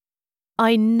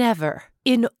I never,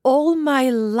 in all my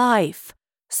life,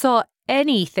 saw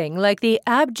anything like the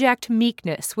abject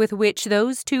meekness with which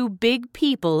those two big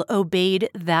people obeyed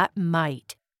that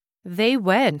might. They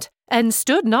went, and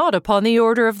stood not upon the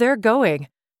order of their going.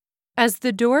 As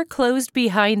the door closed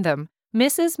behind them,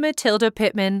 Mrs. Matilda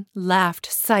Pitman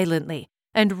laughed silently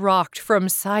and rocked from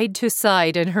side to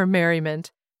side in her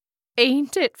merriment.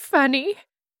 "Ain't it funny?"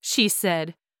 she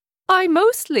said. "I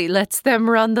mostly lets them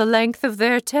run the length of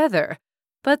their tether,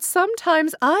 but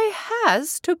sometimes I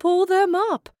has to pull them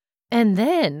up, and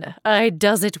then I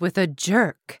does it with a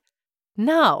jerk.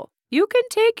 Now, you can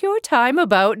take your time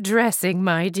about dressing,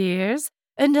 my dears,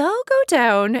 and I'll go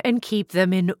down and keep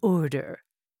them in order.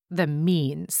 The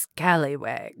mean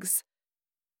scallywags."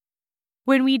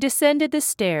 When we descended the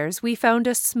stairs, we found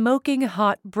a smoking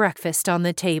hot breakfast on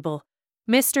the table.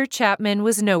 Mr. Chapman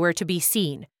was nowhere to be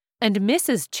seen, and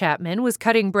Mrs. Chapman was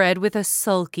cutting bread with a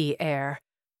sulky air.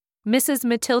 Mrs.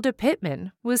 Matilda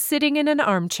Pitman was sitting in an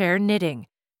armchair knitting.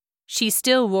 She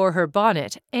still wore her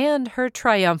bonnet and her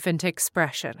triumphant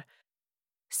expression.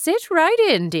 "Sit right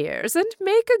in, dears, and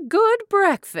make a good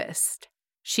breakfast,"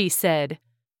 she said.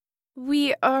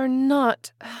 "We are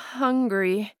not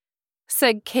hungry,"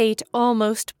 said Kate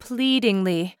almost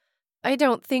pleadingly. "I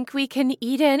don't think we can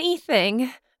eat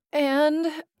anything,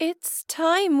 and it's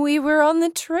time we were on the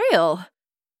trail.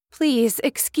 Please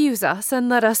excuse us and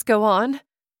let us go on."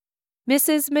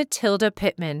 Mrs. Matilda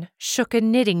Pitman shook a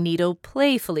knitting needle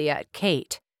playfully at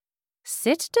Kate.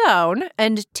 "Sit down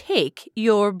and take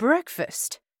your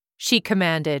breakfast," she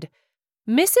commanded.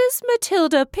 "Mrs.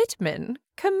 Matilda Pitman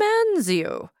commands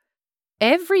you.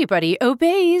 Everybody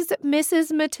obeys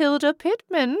Mrs. Matilda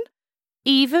Pitman,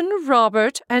 even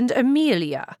Robert and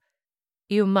Amelia.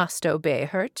 You must obey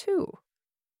her, too."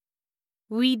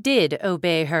 We did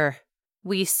obey her.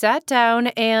 We sat down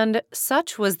and,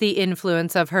 such was the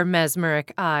influence of her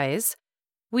mesmeric eyes,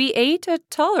 we ate a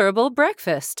tolerable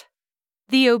breakfast.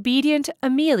 The obedient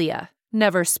Amelia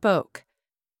never spoke.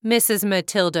 Mrs.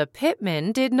 Matilda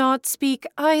Pitman did not speak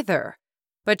either,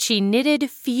 but she knitted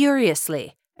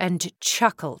furiously and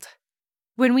chuckled.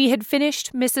 When we had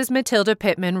finished, Mrs. Matilda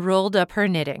Pitman rolled up her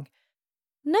knitting.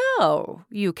 "Now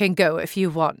you can go if you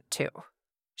want to,"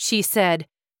 she said.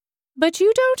 "But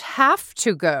you don't have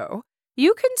to go.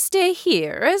 You can stay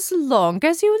here as long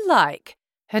as you like,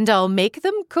 and I'll make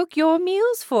them cook your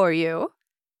meals for you."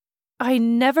 I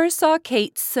never saw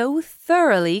Kate so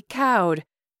thoroughly cowed.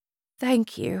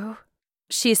 "Thank you,"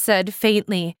 she said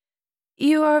faintly.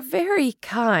 "You are very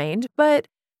kind, but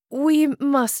we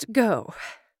must go."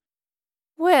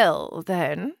 "Well,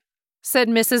 then," said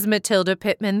Mrs. Matilda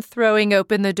Pitman, throwing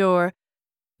open the door,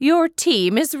 "your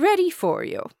team is ready for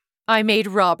you. I made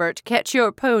Robert catch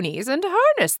your ponies and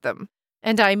harness them,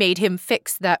 and I made him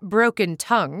fix that broken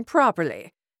tongue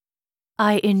properly.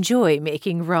 I enjoy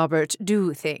making Robert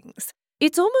do things.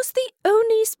 It's almost the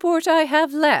only sport I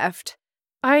have left.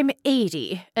 I'm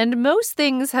 80, and most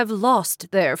things have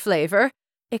lost their flavor,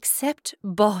 except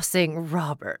bossing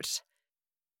Robert."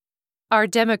 Our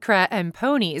Democrat and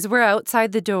ponies were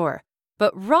outside the door,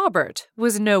 but Robert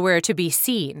was nowhere to be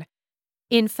seen.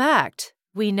 In fact,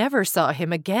 we never saw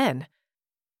him again.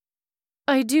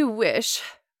 "I do wish,"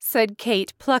 said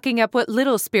Kate, plucking up what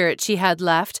little spirit she had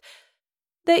left,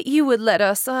 "that you would let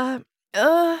us,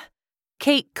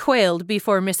 Kate quailed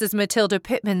before Mrs. Matilda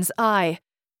Pitman's eye.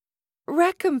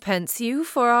 "Recompense you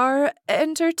for our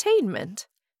entertainment."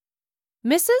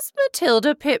 Mrs.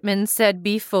 Matilda Pitman said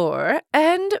before,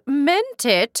 and meant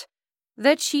it,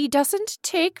 that she doesn't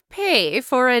take pay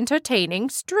for entertaining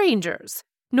strangers,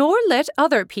 nor let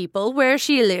other people where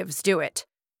she lives do it,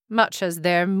 much as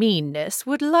their meanness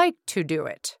would like to do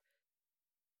it.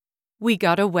 We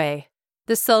got away.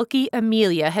 The sulky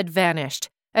Amelia had vanished,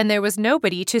 and there was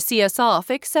nobody to see us off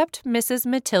except Mrs.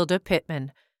 Matilda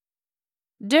Pitman.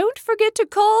 "Don't forget to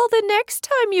call the next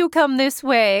time you come this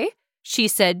way," she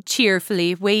said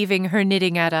cheerfully, waving her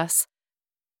knitting at us.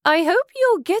 "I hope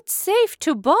you'll get safe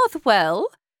to Bothwell.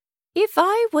 If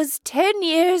I was 10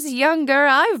 years younger,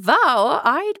 I vow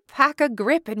I'd pack a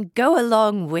grip and go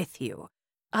along with you.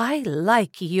 I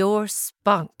like your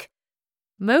spunk.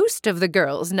 Most of the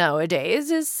girls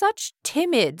nowadays is such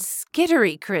timid,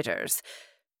 skittery critters.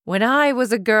 When I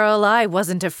was a girl, I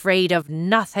wasn't afraid of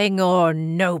nothing or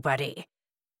nobody."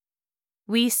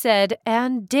 We said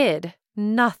and did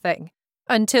nothing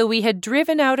until we had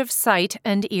driven out of sight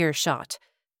and earshot.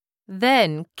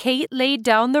 Then Kate laid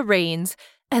down the reins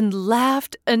and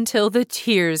laughed until the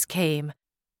tears came.